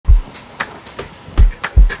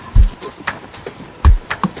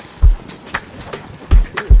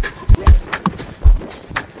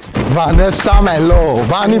Vanessa, my love.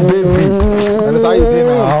 Vanny, baby. Vanessa, how you doing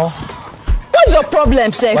now? What's your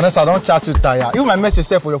problem, sir? Vanessa, don't chat too tired. You might mess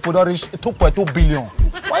yourself for your food reach 2.2 billion.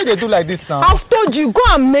 Why they do like this now? I've told you, go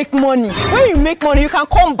and make money. When you make money, you can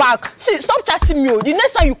come back. See, stop chatting me. The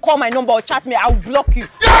next time you call my number or chat me, I will block you.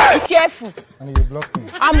 Yeah! Be careful. And you block me.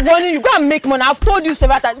 I'm warning you, go and make money. I've told you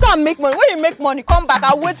several times. Go and make money. When you make money, come back.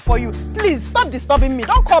 I'll wait for you. Please, stop disturbing me.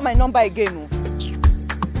 Don't call my number again.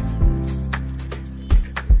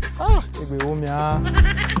 Ah, baby, oh,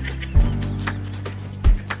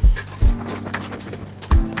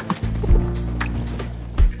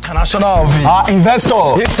 International V.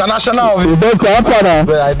 Investor. International V. Investor, how far now?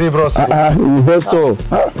 Well, I did, bro. Investor.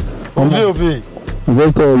 Obi.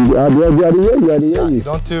 Investor, you are the You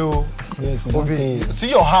don't tell. Yes, Obi. See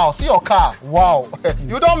your house, see your car. Wow.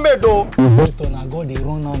 You don't make though. Investor, now God, they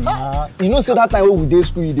run on now. You know, say that time when we dey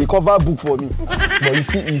school, they cover book for me. But you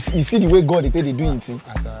see the way God, they do it.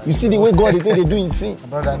 You see the way God, they do it.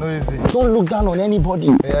 Brother, I know easy. Don't look down on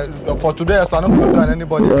anybody. For today, I don't look down on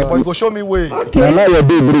anybody. But you go show me way. Now your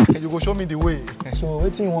big. You go show me the way. So,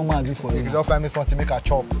 what do you want man do for If you? you don't find me something, make a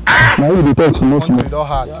chop. Now you talk too much. You don't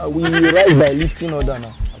have. Yeah, we rise by lifting order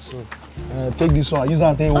now. So, take this one. Use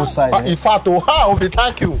that thing one side. In fact, Obi,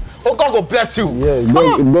 thank you. Oh, God go bless you. Yeah,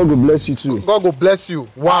 God will bless you too. God go bless you.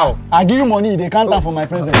 Wow. I give you money, they can't for my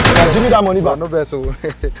present. Give me that money back. No vessel.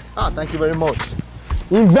 Thank you very much.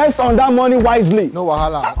 Invest on that money wisely. No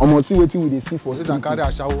wahala. I'm gonna see what we dey see for. Sit and carry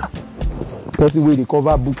a shower. Person wey dey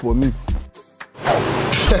cover book for me.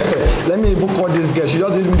 Let me book on this girl. She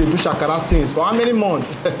just did me the do shakara since. For how many months?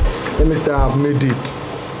 Let me tell you, I've made it.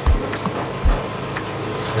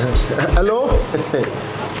 Hello?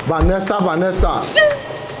 Vanessa.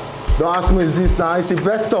 Don't ask me this now. It's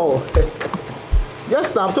investor.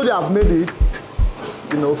 Yes, now I've told you I've made it.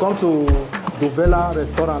 You know, come to Dovela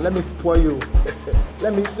restaurant. Let me spoil you.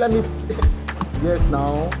 Let me. Yes,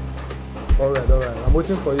 now. All right. I'm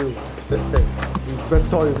waiting for you.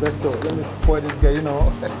 Investor. Let me spoil this guy. You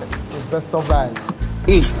know, investor vibes.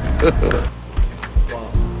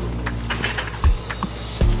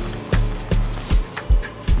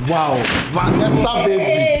 Wow, Vanessa, baby.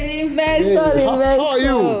 Hey, investor. How are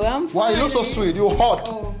you? I'm fine. Wow, you look so sweet. You're hot.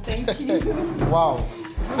 Oh, thank you. Wow.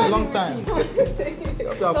 It's been a long time.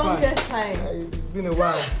 Longest time. It's been a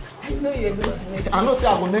while. I know you're going to make it. I know say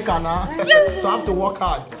I will make her now, so I have to work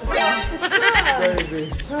hard. Very easy.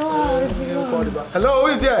 Hello, who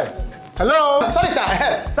is here? Hello? Sorry,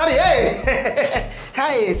 sir. Sorry, hey.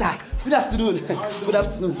 Hi, sir. Good afternoon. Good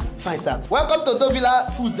afternoon. Fine, sir. Welcome to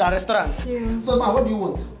Dovila Foods and Restaurant. So, ma, what do you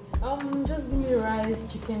want? Just give me rice,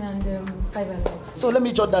 chicken, and 5 and 9. So, let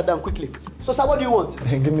me jot that down quickly. So, sir, what do you want?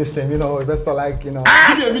 Give me some, you know, investor like, you know.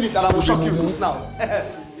 Give me a minute and I will shock you just now.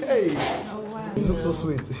 Hey. Oh, wow. You look so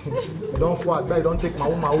sweet. You don't fart, but you don't take my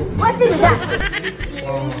own. What's in that?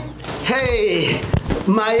 Hey,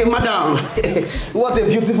 my madam. What a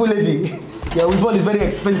beautiful lady. Yeah, we bought is very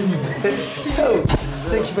expensive. Oh,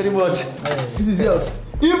 thank you very much. This is yours.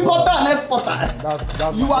 Importer and exporter.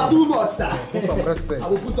 That's you are too much, sir. Put some respect. I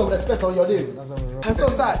will put some respect on your name. So,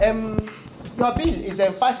 sir, your bill is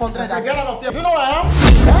 500. Get out of here. You know who I am?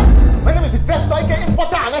 My name is Investor. I can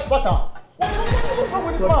importer and exporter. What's wrong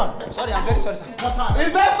with this man? Sorry, I'm very sorry, sir.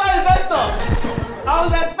 Investor! I'll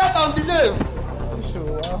respect on the name. Are you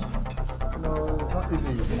sure? No, it's not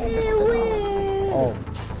easy. Oh,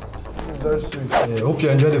 very sweet. Yeah, hope you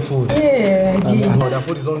enjoy the food. Yeah, I did. The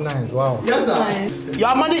food is all nice. Wow. Yes, sir. Nice.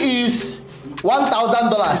 Your money is $1,000.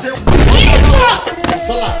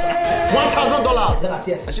 $1,000.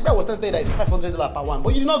 Yes. She was telling that it's $500 per one,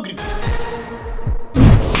 but you did not agree.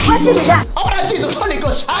 What's in that? Oh my Jesus, Holy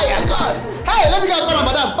Ghost, fire, God. Hey, let me go call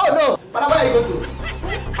madam. Oh no. Madam, where are you going to?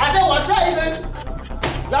 I said, what are you going to?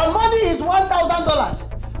 Your money is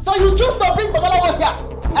 $1,000. So you choose to bring Babalawo here.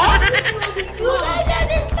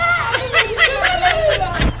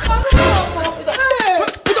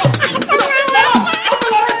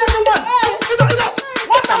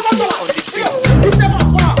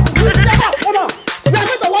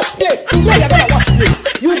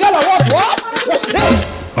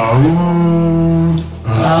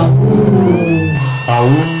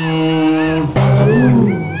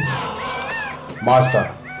 Master,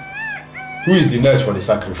 who is the next for the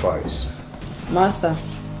sacrifice? Master,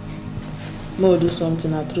 no do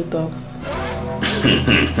something at true talk.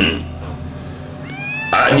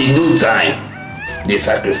 At the due time, the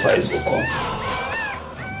sacrifice will come.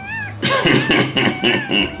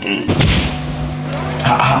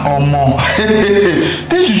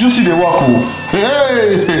 Did you just see the work?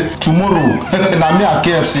 Hey, tomorrow, na me at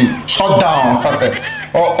KFC, shut down.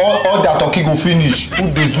 all that turkey go finish.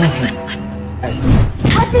 Put the zuzu.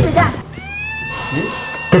 Wetin be that?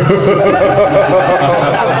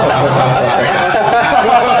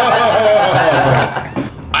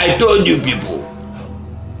 I told you people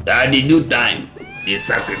that the due time, the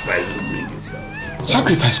sacrifice will bring this out.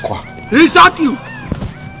 Sacrifice quoi? Reset you.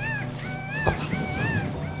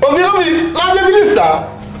 Obi, I'm the minister.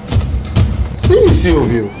 See,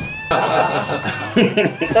 Ovio.